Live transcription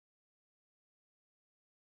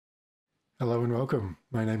Hello and welcome.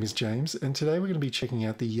 My name is James, and today we're going to be checking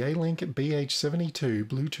out the Yealink BH72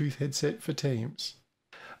 Bluetooth headset for Teams.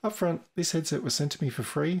 Up front, this headset was sent to me for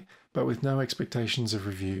free, but with no expectations of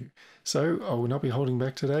review. So I will not be holding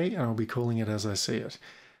back today, and I'll be calling it as I see it.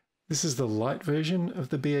 This is the light version of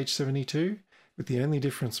the BH72, with the only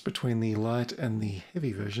difference between the light and the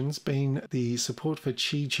heavy versions being the support for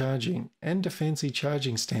Qi charging and a fancy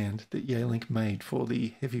charging stand that Yealink made for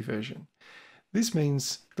the heavy version. This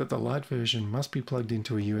means that the light version must be plugged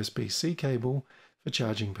into a USB-C cable for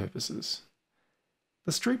charging purposes.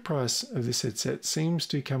 The street price of this headset seems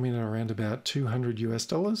to come in at around about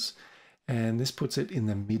 $200, and this puts it in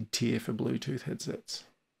the mid-tier for Bluetooth headsets.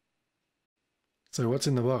 So what's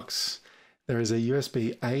in the box? There is a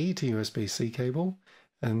USB-A to USB-C cable,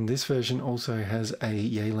 and this version also has a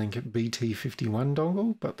Yealink BT51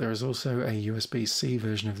 dongle, but there is also a USB-C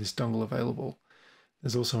version of this dongle available.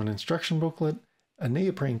 There's also an instruction booklet, a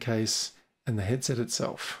neoprene case, and the headset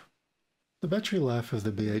itself. The battery life of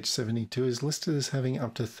the BH72 is listed as having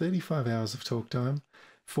up to 35 hours of talk time,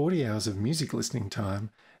 40 hours of music listening time,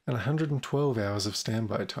 and 112 hours of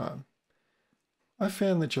standby time. I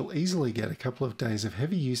found that you'll easily get a couple of days of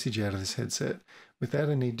heavy usage out of this headset without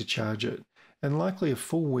a need to charge it, and likely a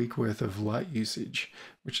full week worth of light usage,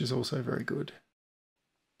 which is also very good.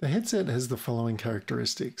 The headset has the following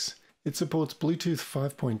characteristics. It supports Bluetooth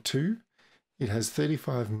 5.2, it has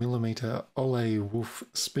 35mm Ole Wolf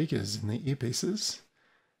speakers in the earpieces,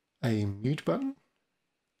 a mute button,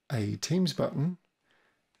 a Teams button,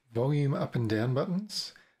 volume up and down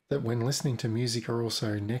buttons that when listening to music are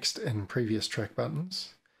also next and previous track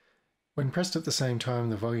buttons. When pressed at the same time,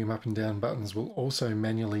 the volume up and down buttons will also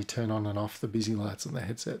manually turn on and off the busy lights on the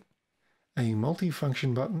headset. A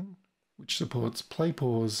multi-function button which supports play,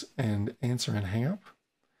 pause and answer and hang up.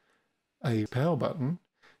 A power button,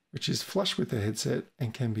 which is flush with the headset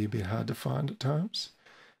and can be a bit hard to find at times.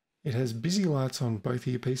 It has busy lights on both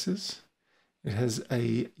earpieces. It has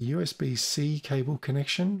a USB-C cable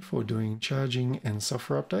connection for doing charging and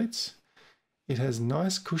software updates. It has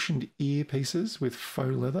nice cushioned earpieces with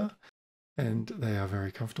faux leather, and they are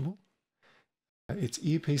very comfortable. Its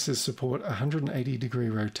earpieces support 180-degree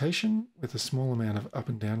rotation with a small amount of up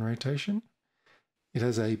and down rotation. It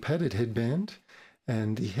has a padded headband,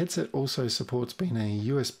 and the headset also supports being a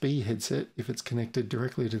USB headset if it's connected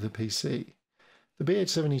directly to the PC. The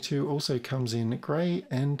BH72 also comes in grey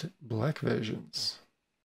and black versions.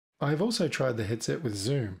 I've also tried the headset with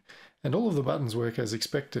Zoom, and all of the buttons work as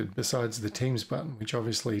expected besides the Teams button, which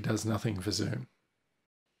obviously does nothing for Zoom.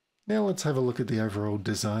 Now let's have a look at the overall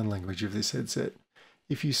design language of this headset.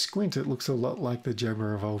 If you squint, it looks a lot like the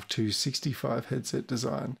Jabra Evolve 265 headset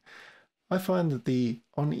design. I find that the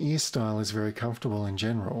on-ear style is very comfortable in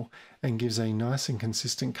general and gives a nice and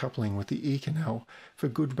consistent coupling with the ear canal for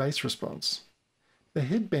good bass response. The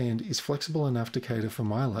headband is flexible enough to cater for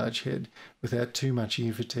my large head without too much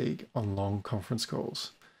ear fatigue on long conference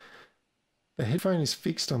calls. The headphone is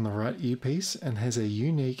fixed on the right earpiece and has a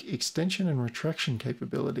unique extension and retraction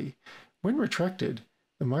capability. When retracted,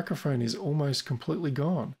 the microphone is almost completely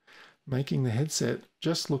gone, making the headset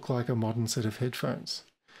just look like a modern set of headphones.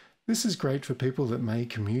 This is great for people that may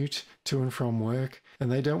commute to and from work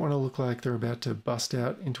and they don't want to look like they're about to bust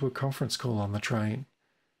out into a conference call on the train.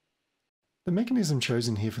 The mechanism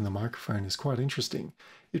chosen here for the microphone is quite interesting.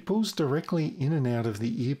 It pulls directly in and out of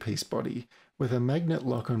the earpiece body with a magnet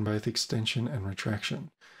lock on both extension and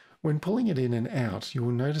retraction. When pulling it in and out, you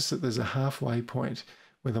will notice that there's a halfway point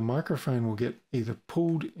where the microphone will get either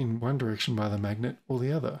pulled in one direction by the magnet or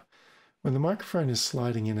the other. When the microphone is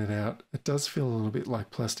sliding in and out, it does feel a little bit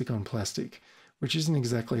like plastic on plastic, which isn't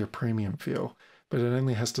exactly a premium feel, but it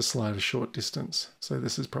only has to slide a short distance, so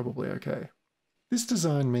this is probably okay. This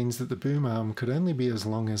design means that the boom arm could only be as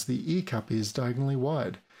long as the ear cup is diagonally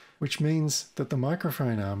wide, which means that the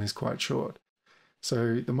microphone arm is quite short.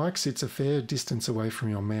 So the mic sits a fair distance away from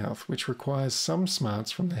your mouth, which requires some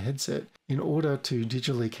smarts from the headset in order to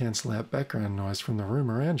digitally cancel out background noise from the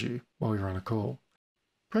room around you while you're on a call.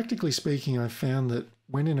 Practically speaking, I've found that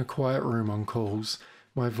when in a quiet room on calls,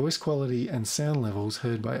 my voice quality and sound levels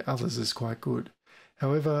heard by others is quite good.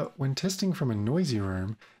 However, when testing from a noisy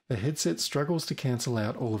room, the headset struggles to cancel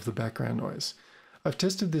out all of the background noise. I've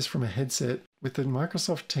tested this from a headset with the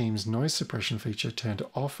Microsoft Teams noise suppression feature turned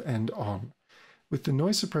off and on. With the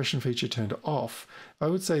noise suppression feature turned off, I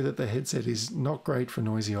would say that the headset is not great for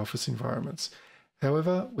noisy office environments.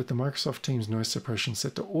 However, with the Microsoft Teams noise suppression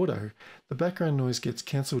set to auto, the background noise gets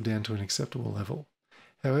cancelled down to an acceptable level.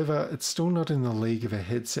 However, it's still not in the league of a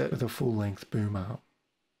headset with a full-length boom arm.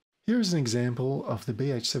 Here is an example of the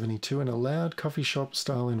BH72 in a loud coffee shop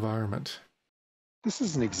style environment. This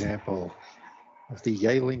is an example of the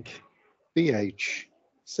Yealink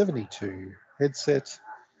BH72 headset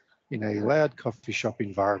in a loud coffee shop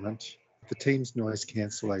environment, the Teams noise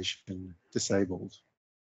cancellation disabled.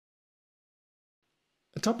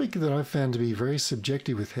 A topic that I've found to be very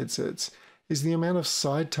subjective with headsets is the amount of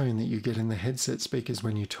side tone that you get in the headset speakers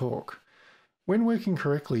when you talk. When working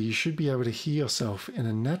correctly, you should be able to hear yourself in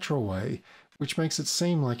a natural way, which makes it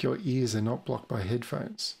seem like your ears are not blocked by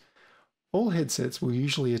headphones. All headsets will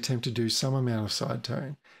usually attempt to do some amount of side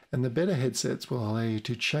tone, and the better headsets will allow you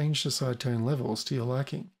to change the side tone levels to your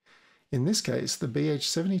liking. In this case, the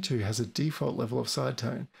BH72 has a default level of side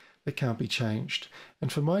tone that can't be changed, and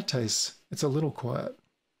for my tastes, it's a little quiet.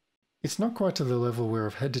 It's not quite to the level where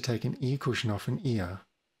I've had to take an ear cushion off an ear,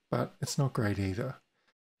 but it's not great either.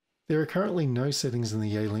 There are currently no settings in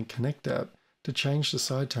the Yealink Connect app to change the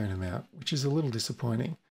side tone amount, which is a little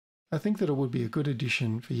disappointing. I think that it would be a good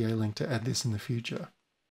addition for Yealink to add this in the future.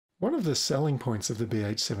 One of the selling points of the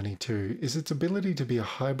BH72 is its ability to be a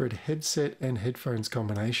hybrid headset and headphones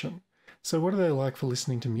combination. So what are they like for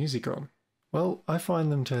listening to music on? Well, I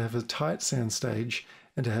find them to have a tight soundstage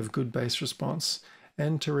and to have good bass response,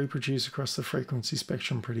 and to reproduce across the frequency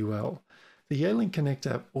spectrum pretty well. The Yealink Connect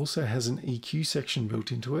app also has an EQ section built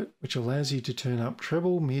into it, which allows you to turn up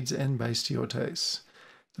treble, mids and bass to your tastes.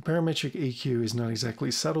 The parametric EQ is not exactly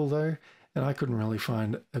subtle though, and I couldn't really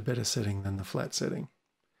find a better setting than the flat setting.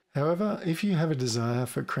 However, if you have a desire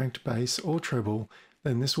for cranked bass or treble,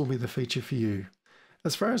 then this will be the feature for you.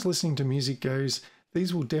 As far as listening to music goes,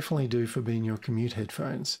 these will definitely do for being your commute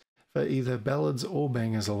headphones, for either ballads or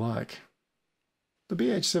bangers alike. The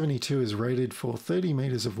BH72 is rated for 30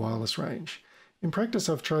 meters of wireless range. In practice,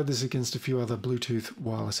 I've tried this against a few other Bluetooth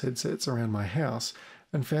wireless headsets around my house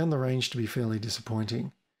and found the range to be fairly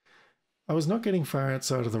disappointing. I was not getting far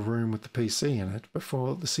outside of the room with the PC in it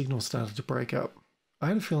before the signal started to break up. I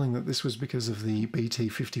had a feeling that this was because of the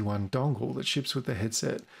BT51 dongle that ships with the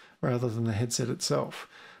headset rather than the headset itself.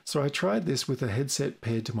 So I tried this with a headset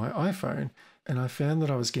paired to my iPhone, and I found that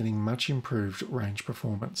I was getting much improved range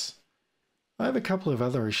performance. I have a couple of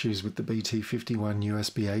other issues with the BT51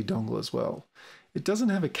 USB-A dongle as well. It doesn't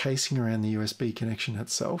have a casing around the USB connection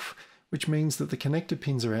itself, which means that the connector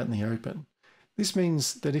pins are out in the open. This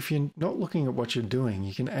means that if you're not looking at what you're doing,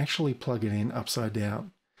 you can actually plug it in upside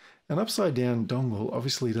down. An upside down dongle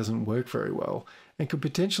obviously doesn't work very well and could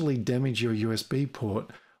potentially damage your USB port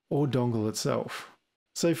or dongle itself.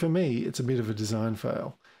 So for me, it's a bit of a design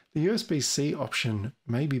fail. The USB-C option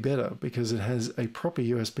may be better because it has a proper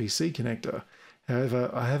USB-C connector. However,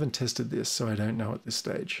 I haven't tested this, so I don't know at this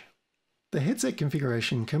stage. The headset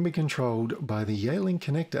configuration can be controlled by the Yealink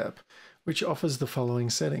Connect app, which offers the following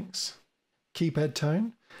settings: keypad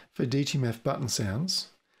tone for DTMF button sounds,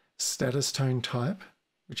 status tone type,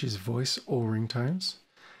 which is voice or ringtones,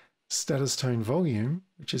 status tone volume,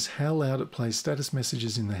 which is how loud it plays status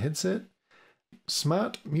messages in the headset,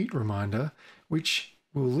 smart mute reminder, which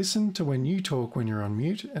will listen to when you talk when you're on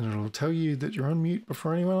mute, and it'll tell you that you're on mute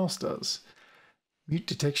before anyone else does. Mute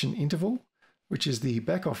detection interval, which is the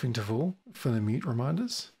back off interval for the mute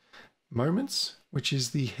reminders. Moments, which is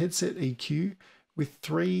the headset EQ with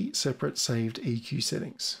 3 separate saved EQ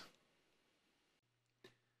settings.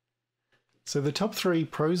 So the top 3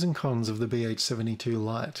 pros and cons of the BH72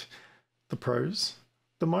 Lite. The pros: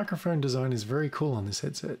 the microphone design is very cool on this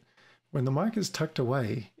headset. When the mic is tucked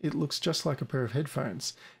away, it looks just like a pair of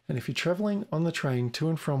headphones, and if you're traveling on the train to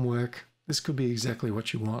and from work, this could be exactly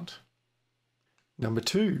what you want. Number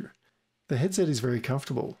 2, the headset is very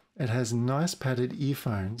comfortable. It has nice padded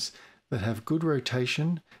earphones that have good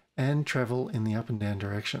rotation and travel in the up and down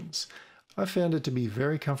directions. I found it to be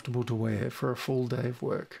very comfortable to wear for a full day of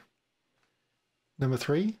work. Number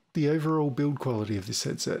 3, the overall build quality of this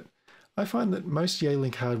headset. I find that most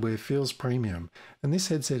Yealink hardware feels premium, and this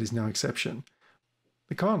headset is no exception.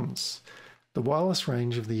 The cons: the wireless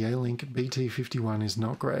range of the Yealink BT51 is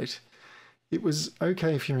not great. It was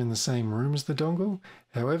okay if you're in the same room as the dongle.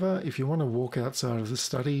 However, if you want to walk outside of the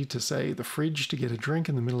study to, say, the fridge to get a drink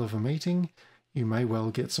in the middle of a meeting, you may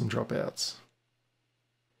well get some dropouts.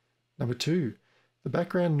 Number 2, the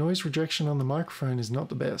background noise rejection on the microphone is not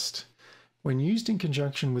the best. When used in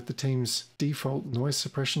conjunction with the team's default noise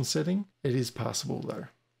suppression setting, it is passable though.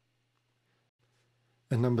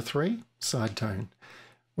 And number 3, side tone.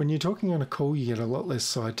 When you're talking on a call, you get a lot less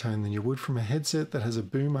side tone than you would from a headset that has a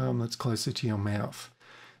boom arm that's closer to your mouth.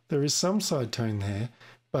 There is some side tone there,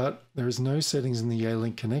 but there is no settings in the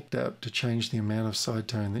Yealink Connect app to change the amount of side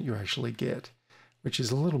tone that you actually get, which is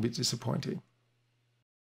a little bit disappointing.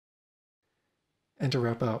 And to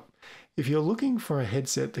wrap up, if you're looking for a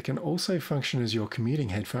headset that can also function as your commuting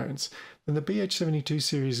headphones, then the BH72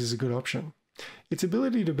 series is a good option. Its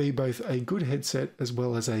ability to be both a good headset as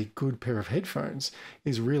well as a good pair of headphones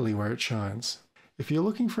is really where it shines. If you're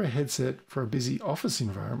looking for a headset for a busy office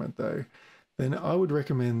environment though, then I would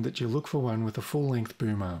recommend that you look for one with a full-length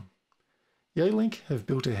boom arm. Yealink have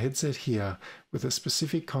built a headset here with a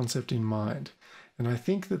specific concept in mind, and I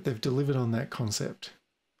think that they've delivered on that concept.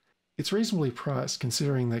 It's reasonably priced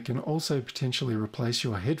considering they can also potentially replace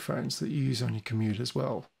your headphones that you use on your commute as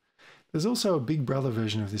well. There's also a big brother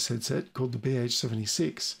version of this headset called the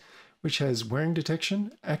BH76, which has wearing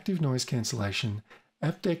detection, active noise cancellation,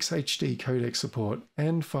 aptX HD codec support,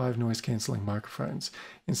 and 5 noise cancelling microphones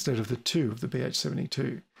instead of the 2 of the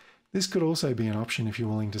BH72. This could also be an option if you're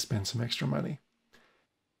willing to spend some extra money.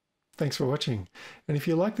 Thanks for watching, and if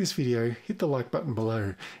you like this video, hit the like button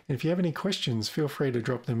below, and if you have any questions, feel free to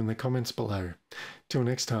drop them in the comments below. Till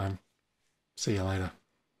next time, see you later.